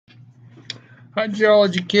Hi,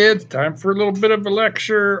 geology kids. Time for a little bit of a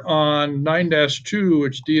lecture on 9-2,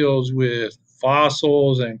 which deals with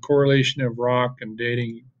fossils and correlation of rock and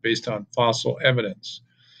dating based on fossil evidence.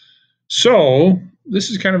 So, this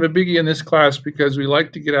is kind of a biggie in this class because we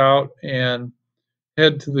like to get out and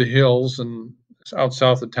head to the hills and out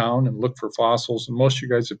south of town and look for fossils. And most of you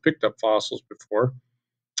guys have picked up fossils before.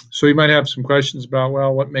 So, you might have some questions about,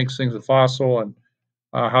 well, what makes things a fossil and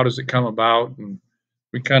how does it come about? And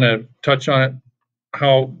we kind of touch on it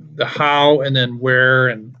how and then where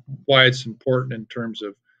and why it's important in terms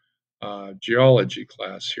of geology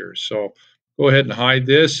class here. So go ahead and hide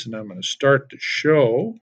this, and I'm going to start the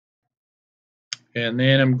show, and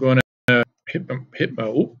then I'm going to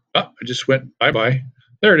I just went bye.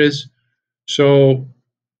 There it is. So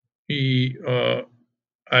I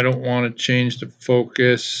don't want to change the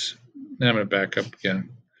focus. Now I'm going to back up again.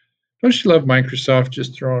 Don't you love Microsoft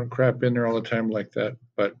just throwing crap in there all the time like that?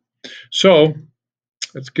 But so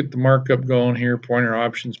let's get the markup going here. Pointer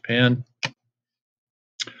options pen.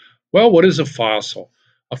 Well, what is a fossil?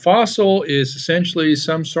 A fossil is essentially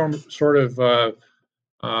some sort of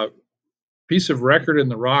uh, piece of record in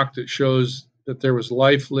the rock that shows that there was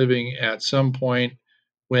life living at some point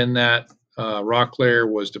when that rock layer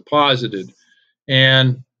was deposited.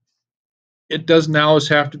 And it doesn't always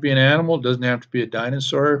have to be an animal, it doesn't have to be a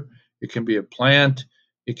dinosaur, it can be a plant,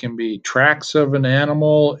 it can be tracks of an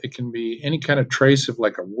animal, it can be any kind of trace of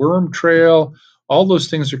like a worm trail. All those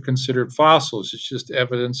things are considered fossils. It's just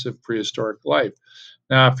evidence of prehistoric life.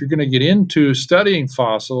 Now, if you're going to get into studying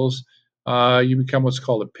fossils, you become what's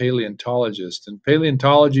called a paleontologist. And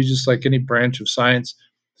paleontology, just like any branch of science,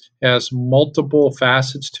 has multiple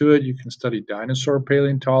facets to it. You can study dinosaur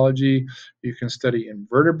paleontology, you can study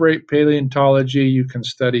invertebrate paleontology, you can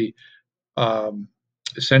study um,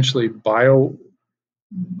 essentially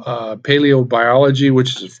paleobiology,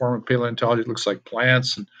 which is a form of paleontology. It looks like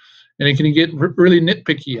plants, and it can get really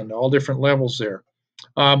nitpicky into all different levels there.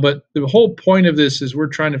 But the whole point of this is we're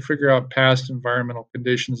trying to figure out past environmental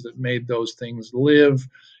conditions that made those things live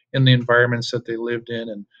in the environments that they lived in,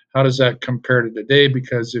 and how does that compare to today?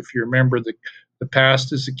 Because if you remember, the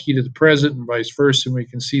past is the key to the present, and vice versa. And we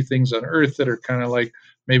can see things on Earth that are kind of like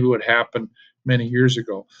maybe what happened many years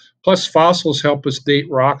ago. Plus, fossils help us date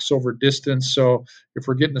rocks over distance. So if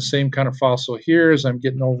we're getting the same kind of fossil here as I'm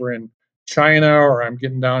getting over in China or I'm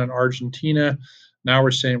getting down in Argentina, now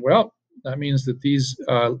we're saying, well, that means that these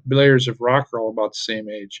layers of rock are all about the same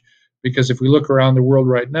age. Because if we look around the world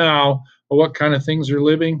right now, well, what kind of things are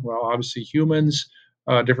living? Well, obviously humans,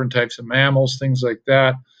 different types of mammals, things like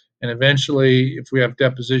that. And eventually, if we have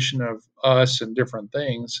deposition of us and different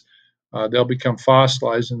things, they'll become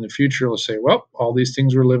fossilized in the future. They'll say, well, all these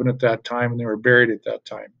things were living at that time and they were buried at that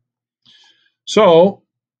time. So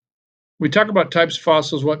we talk about types of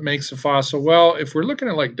fossils, what makes a fossil? Well, if we're looking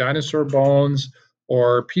at like dinosaur bones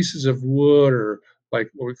or pieces of wood or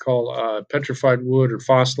like what we call petrified wood or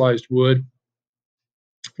fossilized wood,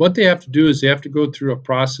 what they have to do is they have to go through a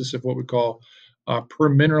process of what we call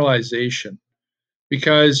permineralization.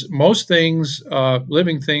 Because most things,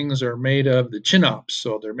 living things, are made of the chinops.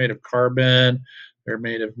 So they're made of carbon, they're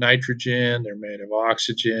made of nitrogen, they're made of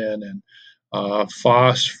oxygen and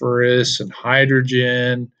phosphorus and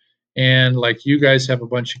hydrogen. And like you guys have a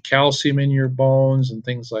bunch of calcium in your bones and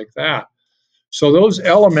things like that. So those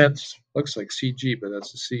elements, looks like CG, but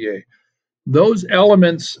that's a CA. Those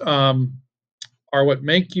elements are what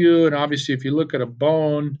make you. And obviously, if you look at a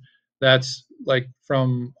bone that's like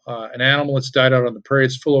from an animal that's died out on the prairie,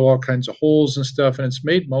 it's full of all kinds of holes and stuff, and it's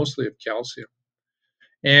made mostly of calcium.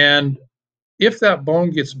 And if that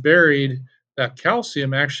bone gets buried, that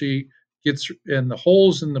calcium actually gets, and the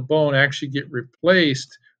holes in the bone actually get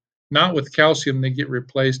replaced, not with calcium, they get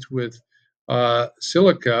replaced with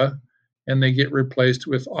silica, and they get replaced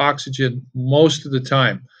with oxygen most of the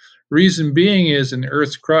time. Reason being is in the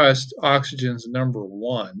Earth's crust, oxygen's number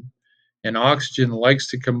one, and oxygen likes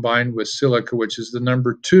to combine with silica, which is the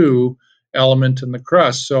number two element in the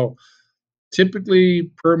crust. So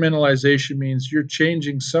typically, permineralization means you're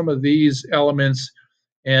changing some of these elements,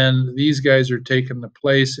 and these guys are taking the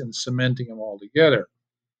place and cementing them all together.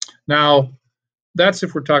 Now, that's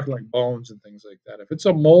if we're talking like bones and things like that. If it's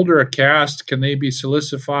a mold or a cast, can they be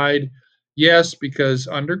silicified? Yes, because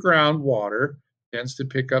underground water tends to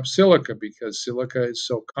pick up silica because silica is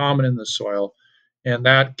so common in the soil. And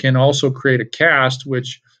that can also create a cast,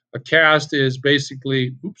 which a cast is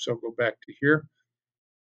basically, oops, I'll go back to here.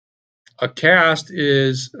 A cast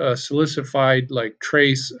is a silicified like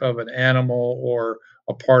trace of an animal or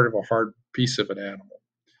a part of a hard piece of an animal.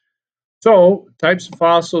 So, types of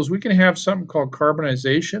fossils, we can have something called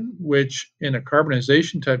carbonization, which in a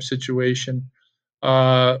carbonization type situation,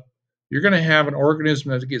 you're going to have an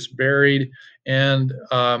organism that gets buried and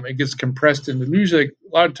it gets compressed into, usually a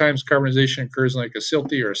lot of times carbonization occurs in like a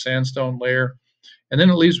silty or a sandstone layer, and then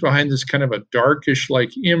it leaves behind this kind of a darkish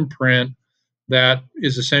like imprint that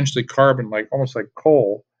is essentially carbon, like almost like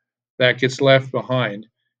coal, that gets left behind,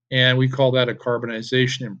 and we call that a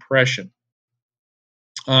carbonization impression.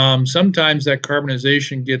 Sometimes that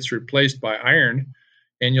carbonization gets replaced by iron,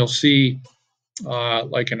 and you'll see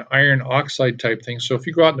like an iron oxide type thing. So if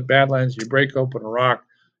you go out in the Badlands, you break open a rock,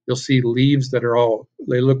 you'll see leaves that are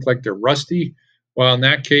they look like they're rusty. Well, in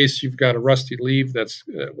that case, you've got a rusty leaf that's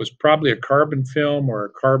was probably a carbon film or a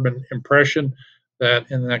carbon impression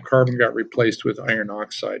and that carbon got replaced with iron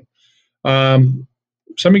oxide.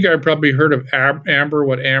 Some of you guys have probably heard of amber,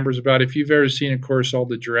 what amber is about. If you've ever seen, of course, all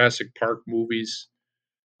the Jurassic Park movies,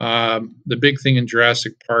 the big thing in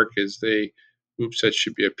Jurassic Park is oops, that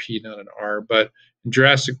should be a P, not an R, but in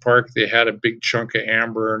Jurassic Park, they had a big chunk of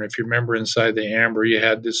amber. And if you remember inside the amber, you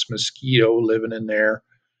had this mosquito living in there.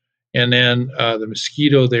 And then the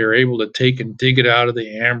mosquito, they were able to take and dig it out of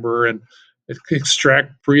the amber and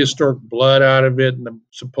extract prehistoric blood out of it, and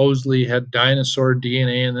supposedly had dinosaur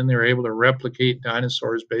DNA. And then they were able to replicate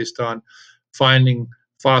dinosaurs based on finding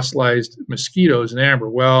fossilized mosquitoes in amber.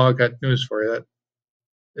 Well, I got news for you. That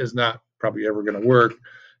is not probably ever going to work,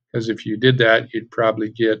 because if you did that, you'd probably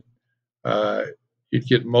get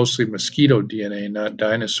mostly mosquito DNA, not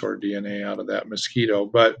dinosaur DNA, out of that mosquito.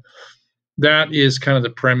 But that is kind of the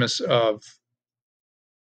premise of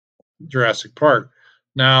Jurassic Park.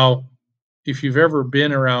 Now, if you've ever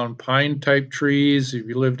been around pine type trees, if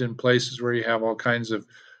you lived in places where you have all kinds of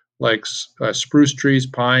like spruce trees,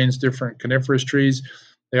 pines, different coniferous trees,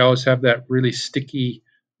 they always have that really sticky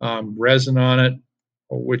resin on it,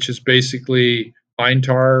 which is basically pine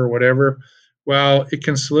tar or whatever. Well, it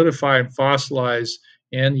can solidify and fossilize,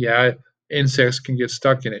 and yeah, insects can get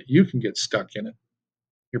stuck in it. You can get stuck in it.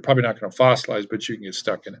 You're probably not going to fossilize, but you can get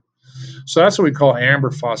stuck in it. So that's what we call amber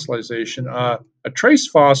fossilization. A trace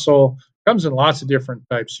fossil comes in lots of different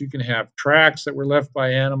types. You can have tracks that were left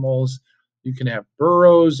by animals. You can have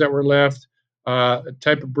burrows that were left. A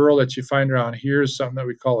type of burrow that you find around here is something that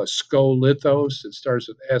we call a scolithos. It starts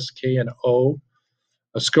with S, K, and O.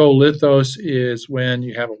 A scolithos is when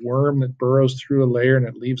you have a worm that burrows through a layer and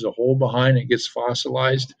it leaves a hole behind. It gets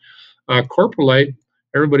fossilized. Coprolite,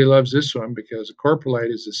 everybody loves this one because a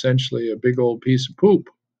coprolite is essentially a big old piece of poop.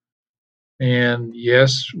 And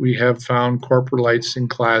yes, we have found coprolites in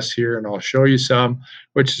class here, and I'll show you some,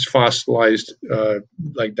 which is fossilized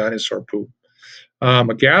like dinosaur poop. A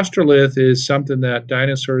gastrolith is something that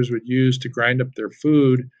dinosaurs would use to grind up their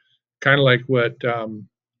food, kind of like what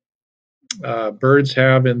birds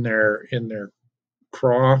have in their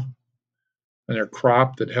craw and their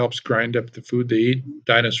crop that helps grind up the food they eat.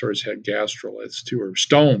 Dinosaurs had gastroliths too, or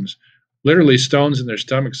stones, literally stones in their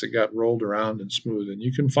stomachs that got rolled around and smooth. And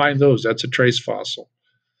you can find those. That's a trace fossil.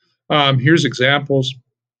 Here's examples.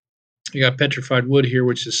 You got petrified wood here,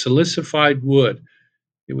 which is silicified wood.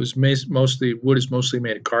 It was mostly wood is mostly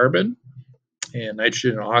made of carbon and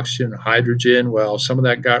nitrogen and oxygen and hydrogen. Well, some of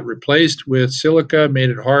that got replaced with silica, made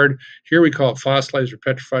it hard. Here we call it fossilized or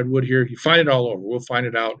petrified wood here. You find it all over. We'll find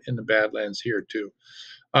it out in the Badlands here too.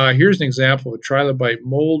 Here's an example of a trilobite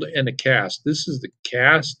mold and a cast. This is the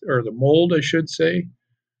cast, or the mold, I should say,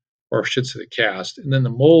 or I should say the cast. And then the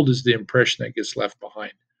mold is the impression that gets left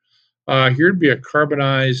behind. Here'd be a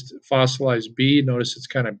carbonized fossilized bead. Notice it's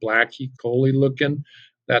kind of blacky, coaly looking.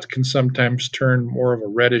 That can sometimes turn more of a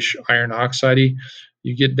reddish iron oxide-y.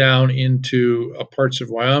 You get down into parts of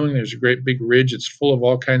Wyoming, there's a great big ridge. It's full of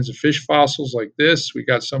all kinds of fish fossils like this. We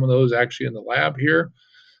got some of those actually in the lab here.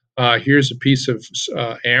 Here's a piece of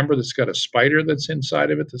amber that's got a spider that's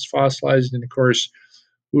inside of it that's fossilized. And of course,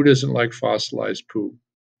 who doesn't like fossilized poop?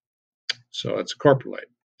 So it's a coprolite.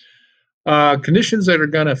 Conditions that are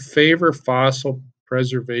going to favor fossil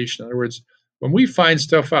preservation. In other words, when we find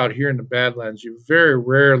stuff out here in the Badlands, you very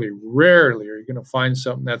rarely are you going to find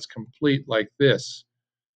something that's complete like this.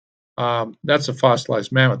 That's a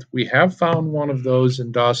fossilized mammoth. We have found one of those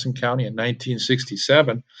in Dawson County in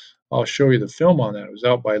 1967. I'll show you the film on that. It was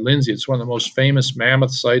out by Lindsay. It's one of the most famous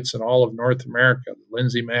mammoth sites in all of North America, the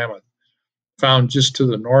Lindsay Mammoth, found just to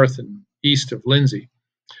the north and east of Lindsay.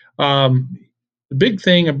 The big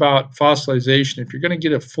thing about fossilization, if you're going to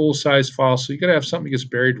get a full-size fossil, you got to have something that gets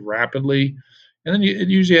buried rapidly. And then it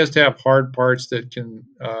usually has to have hard parts that can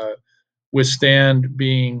withstand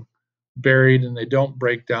being buried and they don't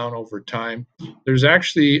break down over time. There's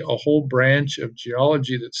actually a whole branch of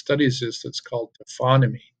geology that studies this that's called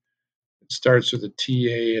taphonomy. It starts with a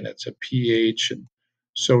TA and it's a PH, and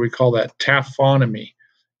so we call that taphonomy.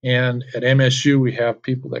 And at MSU, we have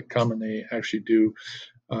people that come and they actually do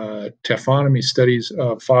taphonomy studies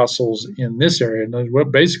of fossils in this area.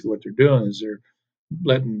 And basically what they're doing is they're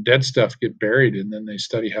letting dead stuff get buried, and then they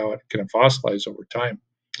study how it can fossilize over time.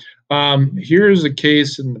 Here's a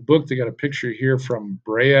case in the book. They got a picture here from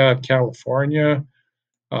Brea, California.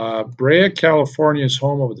 Brea, California is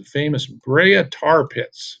home of the famous Brea tar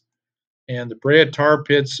pits. And the Brea tar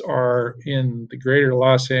pits are in the greater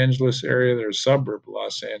Los Angeles area. They're a suburb of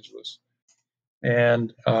Los Angeles.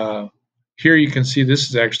 And here you can see this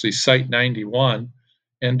is actually Site 91.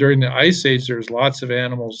 And during the Ice Age, there's lots of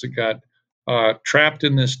animals that got trapped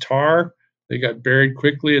in this tar. They got buried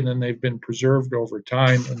quickly, and then they've been preserved over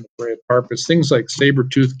time in the Brea tar pits. Things like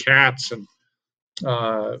saber-toothed cats and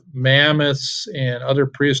mammoths and other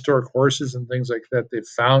prehistoric horses and things like that they've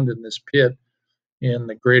found in this pit in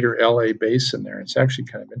the greater LA basin there. It's actually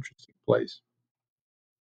kind of an interesting place.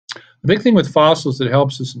 The big thing with fossils that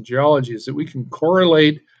helps us in geology is that we can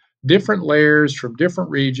correlate different layers from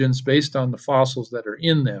different regions based on the fossils that are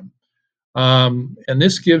in them. And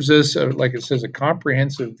this gives us, like it says, a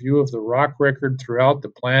comprehensive view of the rock record throughout the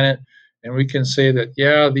planet. And we can say that,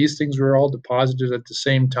 yeah, these things were all deposited at the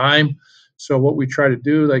same time. So what we try to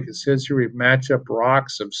do, like it says here, we match up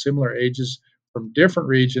rocks of similar ages from different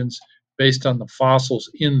regions based on the fossils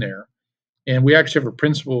in there. And we actually have a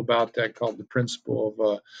principle about that called the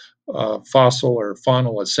principle of fossil or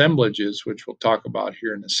faunal assemblages, which we'll talk about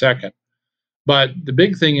here in a second. But the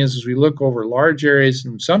big thing is we look over large areas.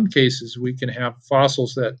 In some cases, we can have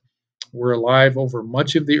fossils that were alive over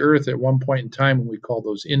much of the Earth at one point in time, and we call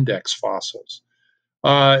those index fossils.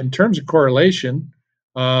 In terms of correlation,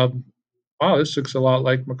 wow, this looks a lot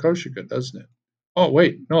like Makoshika, doesn't it? Oh,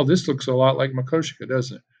 wait, no, this looks a lot like Makoshika,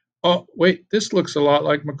 doesn't it? Oh, wait, this looks a lot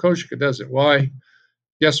like Makoshika, doesn't it? Why?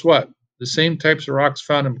 Guess what? The same types of rocks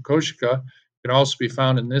found in Makoshika can also be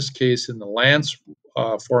found in this case in the Lance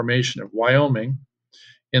Formation of Wyoming.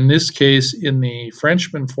 In this case, in the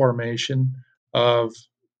Frenchman Formation of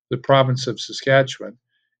the province of Saskatchewan.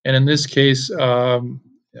 And in this case, I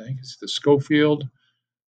think it's the Schofield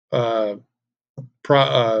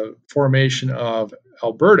Formation of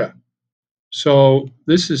Alberta. So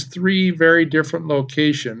this is three very different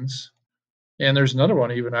locations. And there's another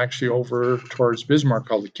one even actually over towards Bismarck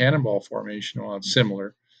called the Cannonball Formation. Well, it's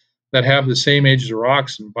similar, that have the same ages of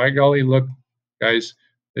rocks. And by golly, look, guys,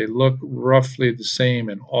 they look roughly the same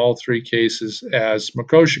in all three cases as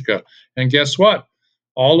Makoshika. And guess what?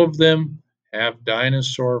 All of them have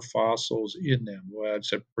dinosaur fossils in them. Well,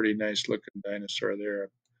 that's a pretty nice looking dinosaur there.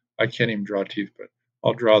 I can't even draw teeth, but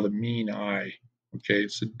I'll draw the mean eye. Okay,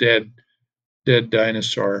 it's a dead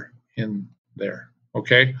dinosaur in there.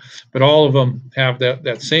 Okay, but all of them have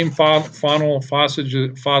that same faunal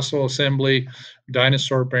fossil assembly,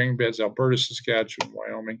 dinosaur bearing beds, Alberta, Saskatchewan,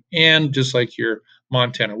 Wyoming, and just like here,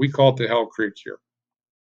 Montana. We call it the Hell Creek here.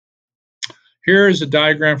 Here is a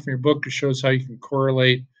diagram from your book that shows how you can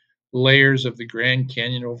correlate layers of the Grand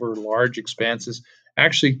Canyon over large expanses.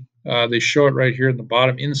 Actually, they show it right here in the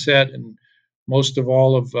bottom inset and most of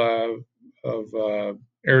all of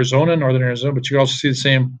Arizona, northern Arizona, but you also see the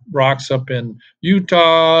same rocks up in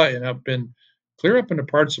Utah and clear up into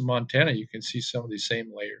parts of Montana. You can see some of these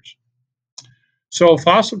same layers. So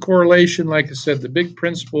fossil correlation, like I said, the big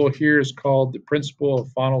principle here is called the principle of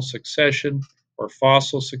faunal succession or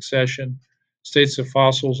fossil succession. States of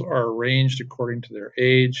fossils are arranged according to their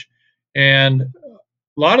age. And a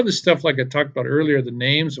lot of the stuff, like I talked about earlier, the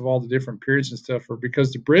names of all the different periods and stuff are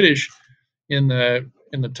because the British in the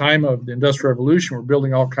time of the Industrial Revolution were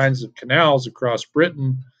building all kinds of canals across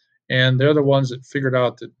Britain, and they're the ones that figured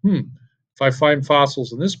out that, if I find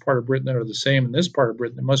fossils in this part of Britain that are the same in this part of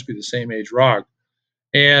Britain, it must be the same age rock.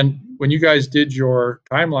 And when you guys did your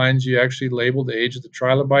timelines, you actually labeled the age of the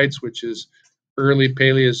trilobites, which is early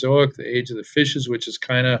Paleozoic, the age of the fishes, which is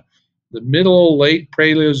kind of the middle, late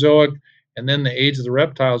Paleozoic, and then the age of the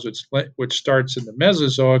reptiles, which starts in the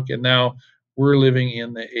Mesozoic, and now we're living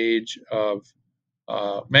in the age of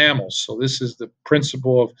mammals. So this is the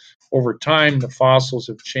principle of over time, the fossils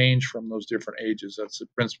have changed from those different ages. That's the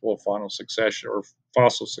principle of faunal succession or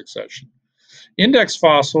fossil succession. Index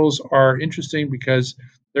fossils are interesting because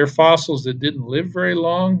they're fossils that didn't live very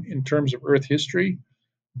long in terms of Earth history,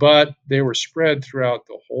 but they were spread throughout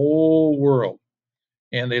the whole world.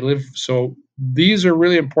 And they live, so these are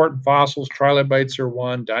really important fossils. Trilobites are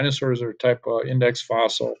one. Dinosaurs are a type of index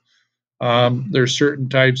fossil. There's certain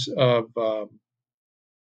types of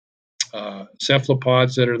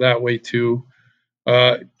cephalopods that are that way too.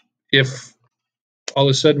 If all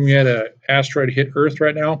of a sudden we had an asteroid hit Earth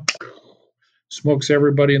right now, smokes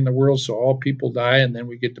everybody in the world, so all people die, and then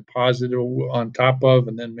we get deposited on top of,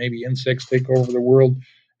 and then maybe insects take over the world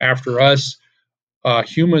after us.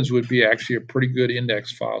 Humans would be actually a pretty good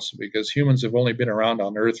index fossil because humans have only been around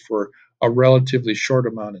on Earth for a relatively short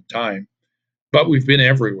amount of time, but we've been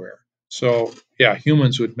everywhere. So, yeah,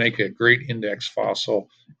 humans would make a great index fossil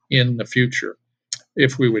in the future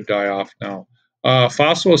if we would die off now.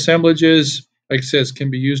 Fossil assemblages, like it says,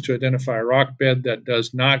 can be used to identify a rock bed that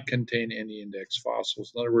does not contain any index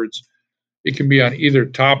fossils. In other words, it can be on either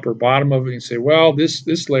top or bottom of it and say, well,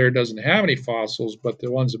 this layer doesn't have any fossils, but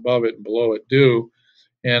the ones above it and below it do.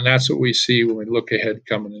 And that's what we see when we look ahead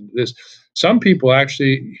coming into this. Some people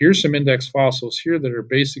actually, here's some index fossils here that are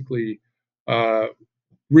basically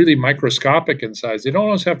really microscopic in size. They don't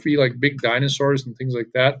always have to be like big dinosaurs and things like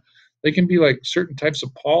that. They can be like certain types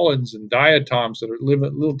of pollens and diatoms that are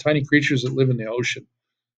little tiny creatures that live in the ocean.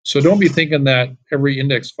 So don't be thinking that every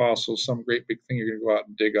index fossil is some great big thing you're going to go out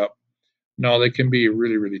and dig up. No, they can be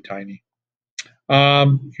really, really tiny.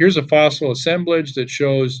 Here's a fossil assemblage that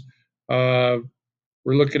shows we're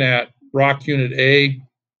looking at rock unit A,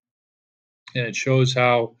 and it shows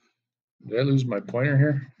how, did I lose my pointer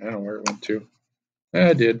here? I don't know where it went to.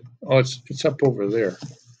 I did. Oh, it's up over there.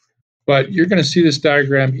 But you're going to see this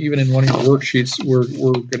diagram even in one of your worksheets. We're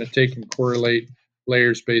going to take and correlate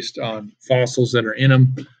layers based on fossils that are in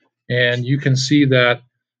them. And you can see that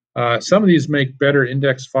some of these make better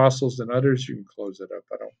index fossils than others. You can close it up.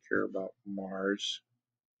 I don't care about Mars.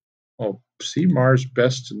 Oh, see Mars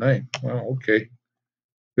best tonight. Well, okay.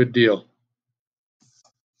 Good deal.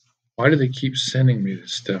 Why do they keep sending me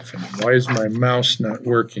this stuff? And why is my mouse not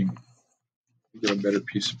working? Get a better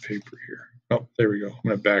piece of paper here. Oh, there we go. I'm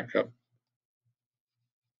going to back up.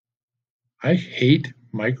 I hate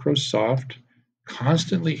Microsoft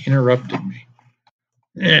constantly interrupting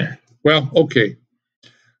me. Well, okay.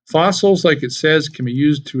 Fossils, like it says, can be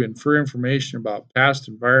used to infer information about past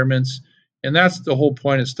environments. And that's the whole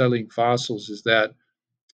point of studying fossils, is that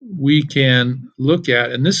we can look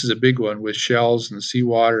at, and this is a big one with shells and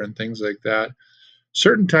seawater and things like that.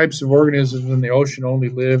 Certain types of organisms in the ocean only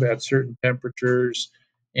live at certain temperatures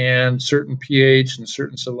and certain pH and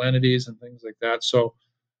certain salinities and things like that. So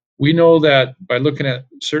we know that by looking at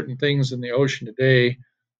certain things in the ocean today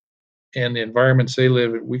and the environments they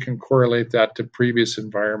live in, we can correlate that to previous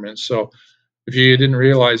environments. So if you didn't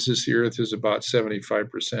realize this, the Earth is about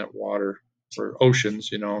 75% water or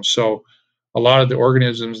oceans, so a lot of the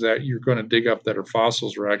organisms that you're going to dig up that are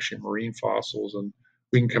fossils are actually marine fossils, and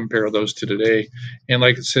we can compare those to today. And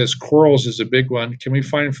like it says, corals is a big one. Can we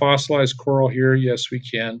find fossilized coral here? Yes, we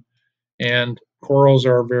can. And corals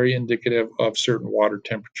are very indicative of certain water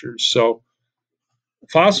temperatures. So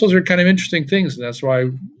fossils are kind of interesting things, and that's why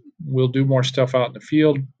we'll do more stuff out in the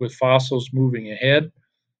field with fossils moving ahead.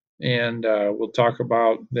 And we'll talk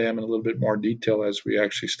about them in a little bit more detail as we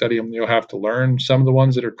actually study them. You'll have to learn some of the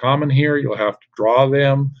ones that are common here. You'll have to draw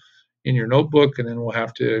them in your notebook, and then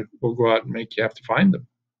we'll go out and make you have to find them.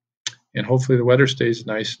 And hopefully the weather stays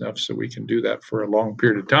nice enough so we can do that for a long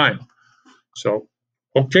period of time. So,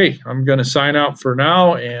 okay, I'm going to sign out for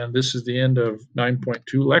now, and this is the end of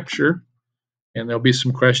 9.2 lecture. And there'll be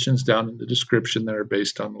some questions down in the description that are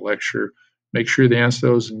based on the lecture. Make sure to answer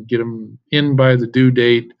those and get them in by the due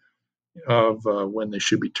date of when they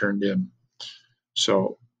should be turned in.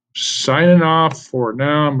 So signing off for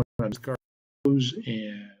now. I'm going to close,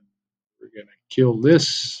 and we're going to kill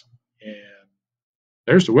this. And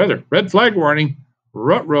there's the weather. Red flag warning.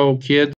 Ruh-roh, kids.